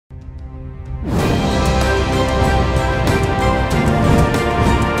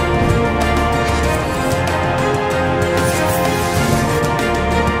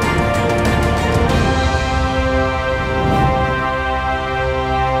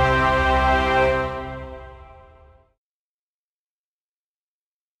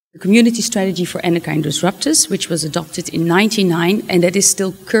community strategy for endocrine disruptors, which was adopted in 1999, and that is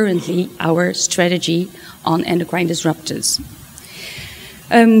still currently our strategy on endocrine disruptors.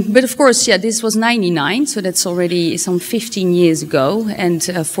 But of course, yeah, this was 99, so that's already some 15 years ago, and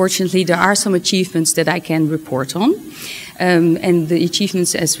fortunately there are some achievements that I can report on. And the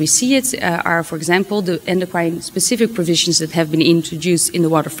achievements as we see it are, for example, the endocrine-specific provisions that have been introduced in the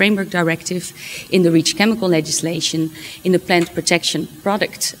Water Framework Directive, in the REACH chemical legislation, in the plant protection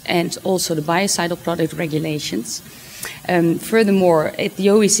product, and also the biocidal product regulations. Furthermore, at the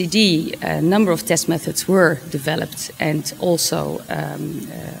OECD, a number of test methods were developed and also,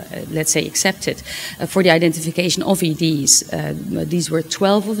 let's say, accepted for the identification of EDs. These were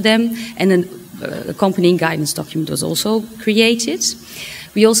 12 of them, and then accompanying guidance document was also created.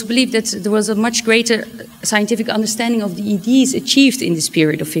 We also believe that there was a much greater scientific understanding of the EDs achieved in this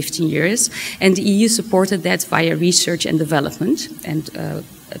period of 15 years, and the EU supported that via research and development, and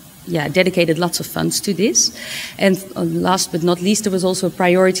dedicated lots of funds to this. And last but not least, there was also a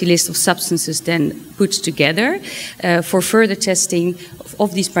priority list of substances then put together for further testing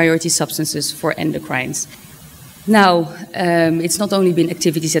of these priority substances for endocrines. Now, it's not only been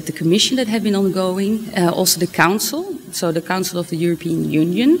activities at the Commission that have been ongoing, also the Council. So the Council of the European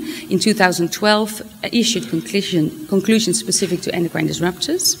Union in 2012 issued conclusions specific to endocrine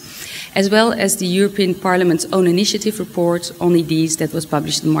disruptors, as well as the European Parliament's own initiative report on EDs that was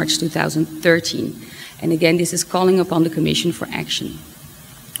published in March 2013. And again, this is calling upon the Commission for action.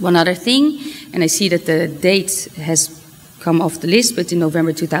 One other thing, and I see that the date has come off the list, but in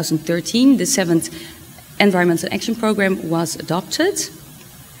November 2013, the 7th Environmental Action Programme was adopted,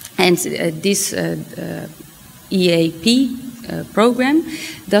 and this EAP program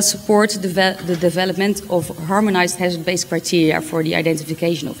does support the development of harmonized hazard-based criteria for the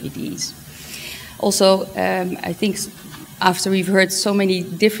identification of EDs. Also, I think after we've heard so many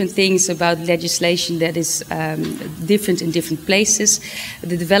different things about legislation that is different in different places,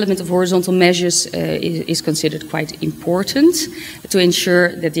 the development of horizontal measures is considered quite important to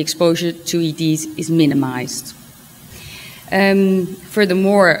ensure that the exposure to EDs is minimized.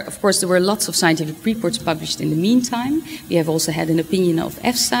 Furthermore, of course, there were lots of scientific reports published in the meantime. We have also had an opinion of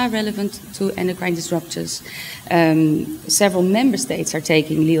EFSA relevant to endocrine disruptors. Several member states are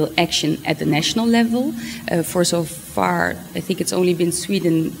taking legal action at the national level. For so far, I think it's only been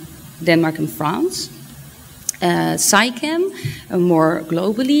Sweden, Denmark, and France. ChemCon, more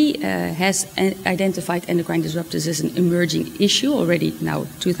globally, has identified endocrine disruptors as an emerging issue already now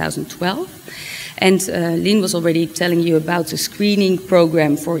 2012. And Lynn was already telling you about the screening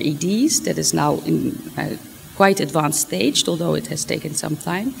program for EDs that is now in quite advanced stage, although it has taken some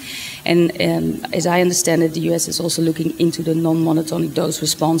time. And as I understand it, the US is also looking into the non-monotonic dose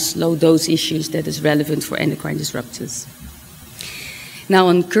response, low dose issues that is relevant for endocrine disruptors. Now,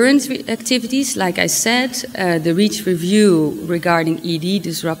 on current activities, like I said, the REACH review regarding ED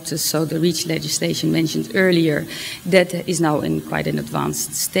disruptors, so the REACH legislation mentioned earlier, that is now in quite an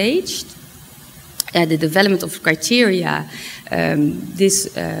advanced stage. The development of criteria, this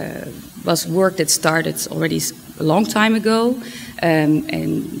was work that started already a long time ago,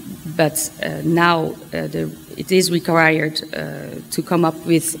 but now it is required to come up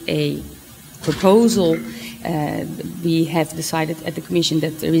with a proposal. We have decided at the Commission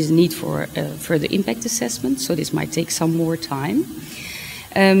that there is a need for further impact assessment, so this might take some more time.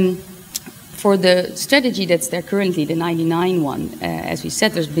 For the strategy that's there currently, the 99 one, as we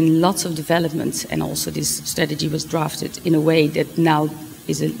said, there's been lots of developments, and also this strategy was drafted in a way that now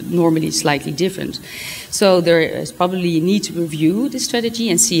is normally slightly different. So there is probably a need to review the strategy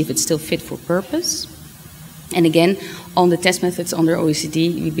and see if it's still fit for purpose. And again, on the test methods under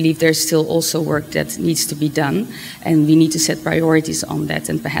OECD, we believe there's still also work that needs to be done, and we need to set priorities on that,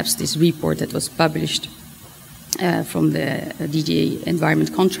 and perhaps this report that was published from the DG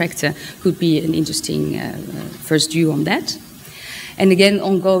Environment Contractor could be an interesting first view on that. And again,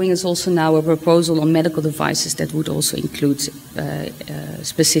 ongoing is also now a proposal on medical devices that would also include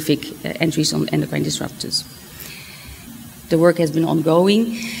specific entries on endocrine disruptors. The work has been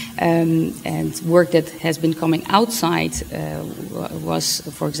ongoing, and work that has been coming outside was,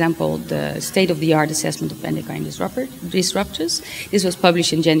 for example, the state-of-the-art assessment of endocrine disruptors. This was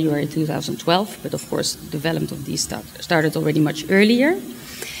published in January 2012, but of course, development of these started already much earlier.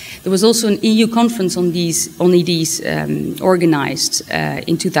 There was also an EU conference on EDs organized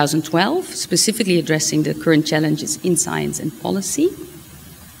in 2012, specifically addressing the current challenges in science and policy.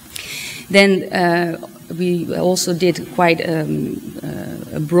 Then we also did quite a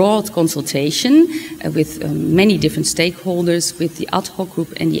broad consultation with many different stakeholders, with the ad hoc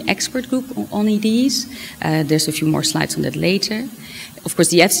group and the expert group on EDs. There's a few more slides on that later. Of course,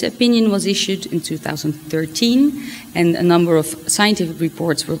 the EFSA opinion was issued in 2013, and a number of scientific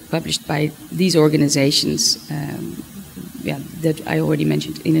reports were published by these organizations that I already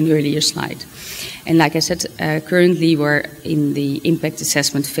mentioned in an earlier slide. And like I said, currently we're in the impact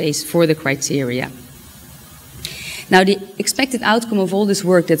assessment phase for the criteria. Now, the expected outcome of all this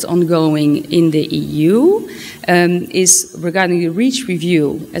work that's ongoing in the EU is regarding the REACH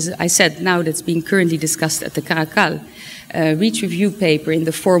review. As I said, now that's being currently discussed at the Caracal. REACH review paper in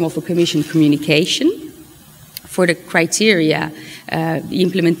the form of a Commission communication for the criteria, the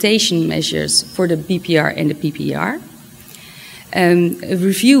implementation measures for the BPR and the PPR. A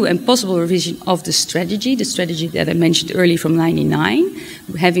review and possible revision of the strategy that I mentioned earlier from '99,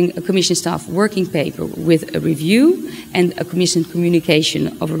 having a Commission staff working paper with a review and a Commission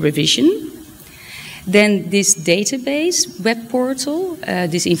communication of a revision. Then this database, web portal,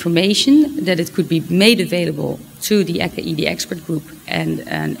 this information, that it could be made available to the ECHA-ED expert group, and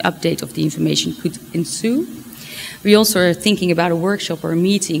an update of the information could ensue. We also are thinking about a workshop or a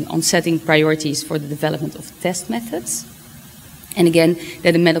meeting on setting priorities for the development of test methods. And again,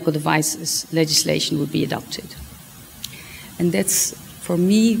 that the medical devices legislation would be adopted. And that's, for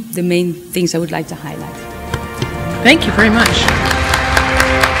me, the main things I would like to highlight. Thank you very much.